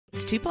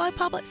week's Tupelo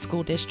Public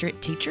School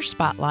District Teacher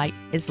Spotlight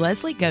is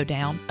Lesley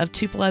Godown of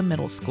Tupelo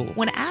Middle School.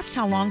 When asked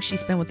how long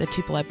she's been with the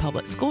Tupelo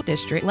Public School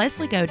District,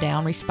 Lesley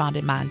Godown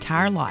responded, "My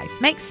entire life."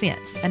 Makes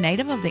sense. A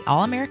native of the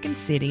All-American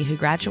City who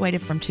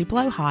graduated from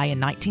Tupelo High in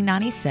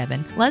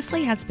 1997,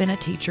 Lesley has been a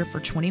teacher for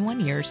 21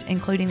 years,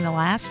 including the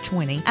last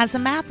 20 as a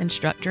math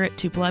instructor at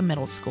Tupelo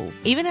Middle School.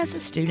 Even as a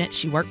student,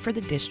 she worked for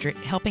the district,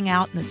 helping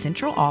out in the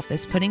central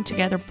office, putting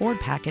together board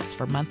packets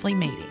for monthly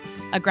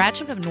meetings. A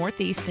graduate of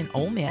Northeast and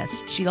Ole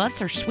Miss, she loves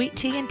her sweet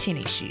tea and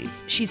tennis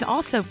shoes. She's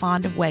also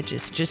fond of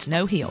wedges, just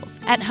no heels.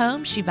 At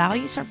home, she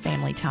values her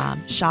family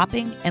time,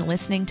 shopping, and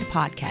listening to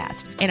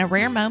podcasts. In a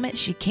rare moment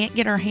she can't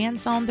get her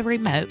hands on the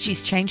remote,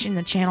 she's changing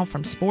the channel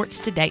from sports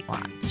to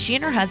Dateline. She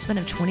and her husband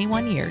of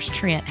 21 years,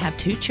 Trent, have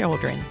 2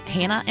 children,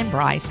 Hannah and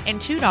Bryce,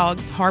 and 2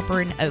 dogs, Harper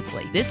and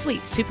Oakley. This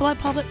week's Tupelo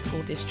Public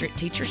School District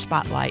Teacher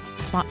Spotlight,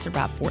 sponsored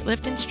by Fort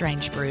Lifton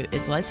Strange Brew,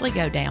 is Lesley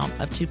Godown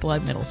of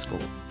Tupelo Middle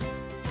School.